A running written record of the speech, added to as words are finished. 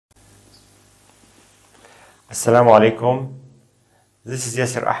Assalamu alaikum. This is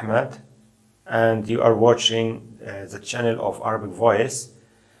Yasser Ahmed, and you are watching the channel of Arabic Voice,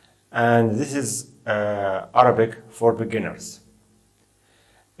 and this is Arabic for beginners.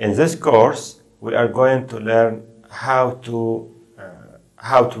 In this course, we are going to learn how to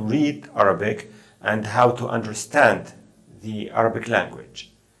read Arabic and how to understand the Arabic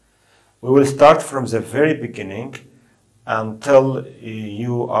language. We will start from the very beginning until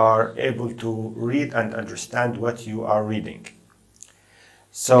you are able to read and understand what you are reading.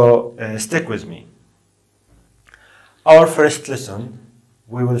 So stick with me. Our first lesson,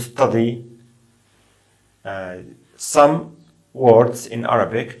 we will study some words in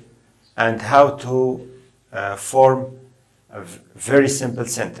Arabic and how to form a very simple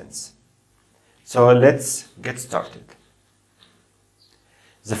sentence. So let's get started.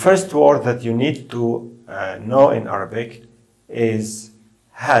 The first word that you need to know in Arabic is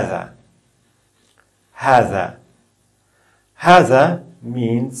هذا. هذا. هذا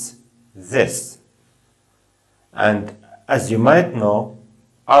means this. And as you might know,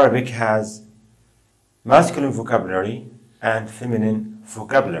 Arabic has masculine vocabulary and feminine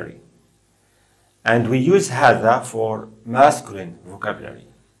vocabulary. And we use هذا for masculine vocabulary.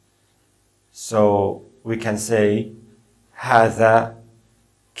 So we can say هذا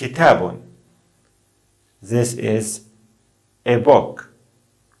كتاب. This is a book.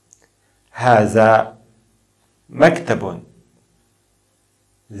 هذا مكتب.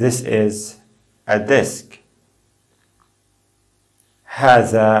 This is a desk.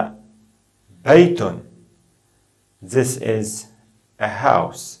 هذا بيت. This is a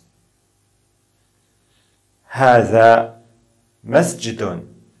house. هذا مسجد.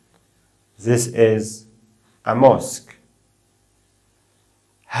 This is a mosque.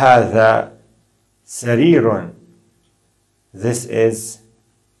 هذا سرير. This is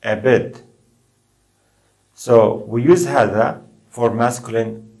a bed. So we use هذا for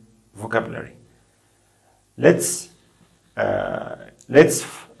masculine vocabulary. Let's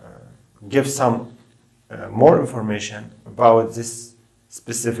give some more information about this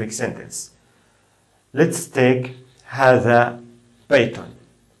specific sentence. Let's take هذا بيت.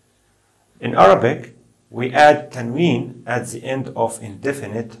 In Arabic, we add tanween at the end of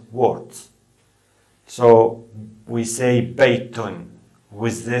indefinite words. So we say baytun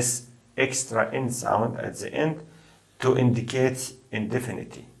with this extra n sound at the end to indicate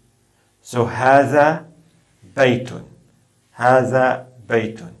indefinity. So هذا بيت. هذا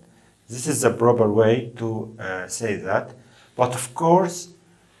بيت. This is the proper way to say that. But of course,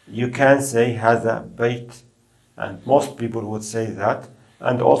 you can say هذا بيت, and most people would say that.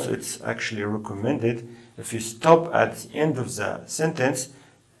 And also it's actually recommended if you stop at the end of the sentence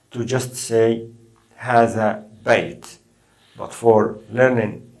to just say هذا بيت. But for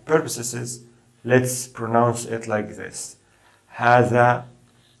learning purposes, let's pronounce it like this. هذا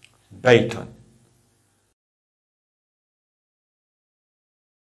بيت.